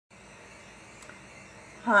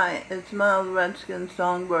Hi, it's Mild Redskin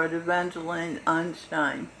Songbird Evangeline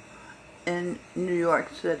Einstein in New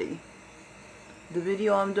York City. The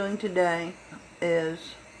video I'm doing today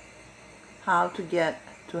is how to get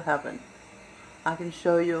to heaven. I can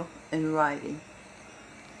show you in writing.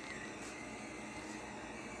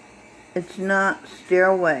 It's not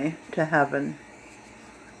stairway to heaven.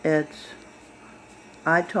 It's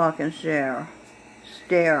I talk and share.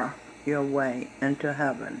 Stare your way into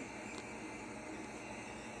heaven.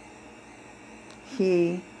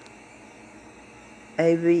 He,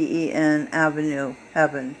 A-V-E-N, Avenue,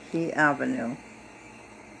 heaven, He Avenue.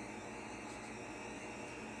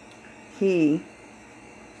 He,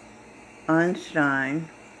 Einstein,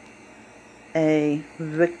 a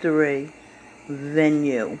victory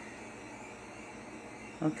venue.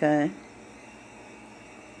 Okay?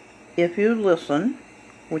 If you listen,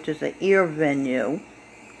 which is an ear venue,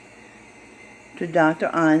 to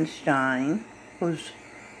Dr. Einstein, who's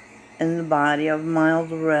in the body of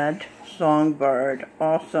Mild Red Songbird,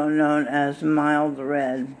 also known as Mild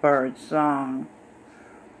Red Birdsong,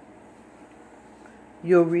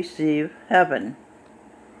 you'll receive heaven.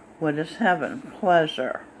 What is heaven?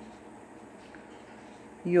 Pleasure.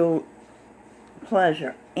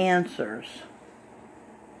 Pleasure, answers.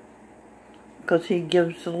 Because he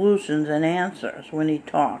gives solutions and answers when he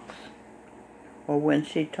talks, or when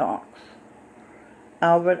she talks.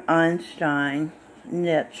 Albert Einstein,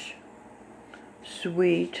 niche.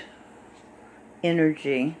 Sweet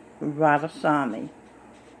energy, Radha Sami.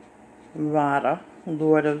 Radha,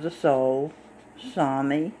 Lord of the Soul,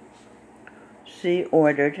 Sami. C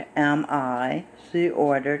ordered am I, C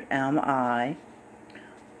ordered am I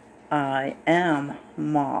am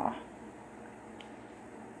Ma.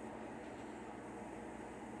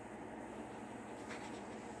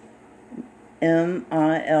 M-I-L-D-R-E-D,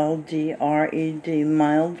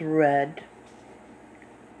 Mild Red,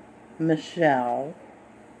 Michelle,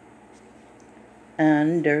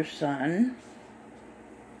 Anderson,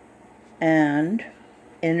 and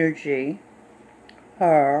energy,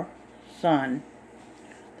 her son.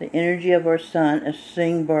 The energy of her son is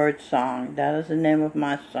Singh Birdsong. That is the name of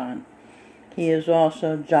my son. He is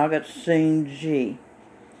also Jagat Singh Ji.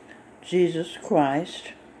 Jesus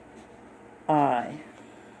Christ, I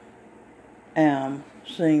am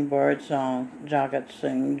Singh Birdsong, Jagat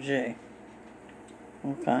Singh Ji.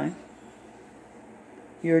 Okay?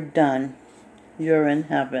 You're done. You're in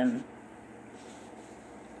heaven.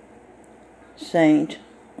 Saint,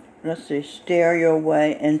 let's see, stare your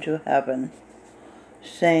way into heaven.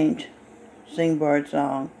 Saint, Singh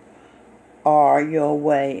Birdsong, are your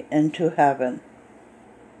way into heaven.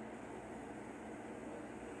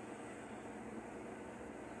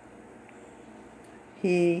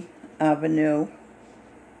 He Avenue,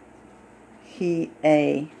 He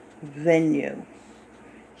a venue.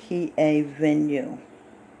 He a venue.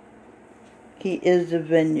 He is the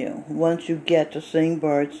venue. Once you get to Sing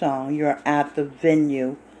Birdsong, you're at the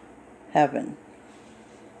venue, heaven.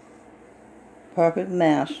 Perfect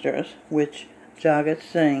Masters, which Jagat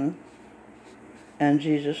Singh and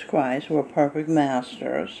Jesus Christ were perfect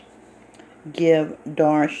masters, give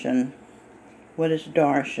darshan. What is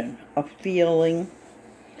darshan? A feeling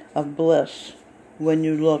of bliss when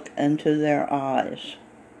you look into their eyes.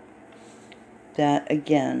 That,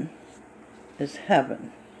 again, is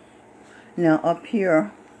heaven. Now, up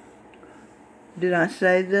here, did I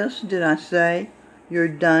say this? Did I say you're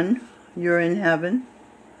done? You're in heaven?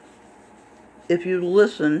 If you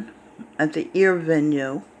listen at the ear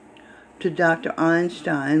venue to Dr.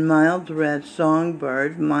 Einstein, Mild Red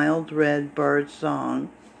Songbird, Mild Red Birdsong,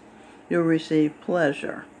 you'll receive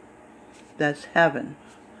pleasure. That's heaven.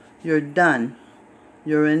 You're done.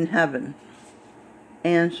 You're in heaven.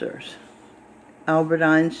 Answers. Albert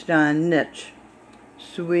Einstein, niche.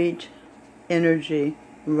 Sweet energy,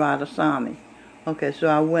 Radha Sami. Okay, so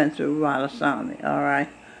I went through Radha Sami, alright?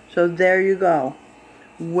 So there you go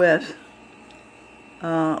with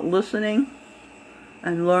listening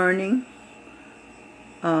and learning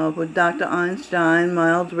with Dr. Einstein,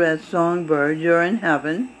 Mild Red Songbird, you're in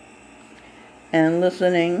heaven, and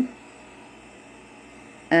listening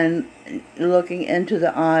and looking into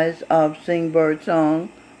the eyes of Singh Birdsong,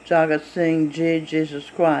 Jagat Singh Ji, Jesus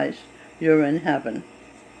Christ, you're in heaven.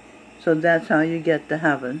 So that's how you get to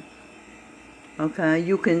heaven. Okay,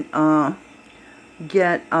 you can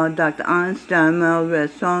get Dr. Einstein, Mild Red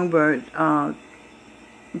Songbird, to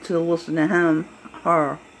listen to him,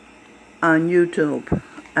 her, on YouTube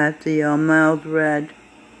at the Mild Red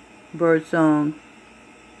Birdsong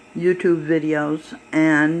YouTube videos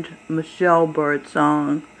and Michelle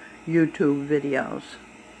Birdsong YouTube videos.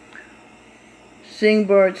 Sing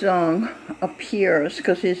Birdsong appears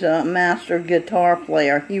because he's a master guitar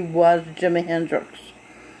player. He was Jimi Hendrix.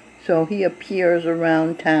 So he appears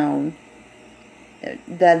around town.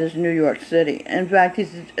 That is New York City. In fact,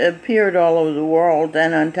 he's appeared all over the world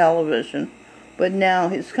and on television. But now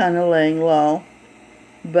he's kind of laying low.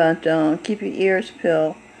 But keep your ears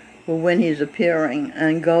peeled for when he's appearing,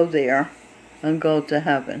 and go there and go to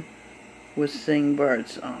heaven with Sing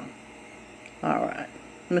Birdsong. Alright.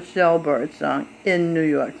 Michelle Birdsong in New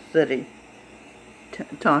York City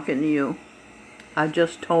talking to you. I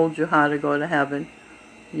just told you how to go to heaven.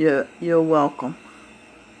 You're welcome.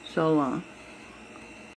 So long.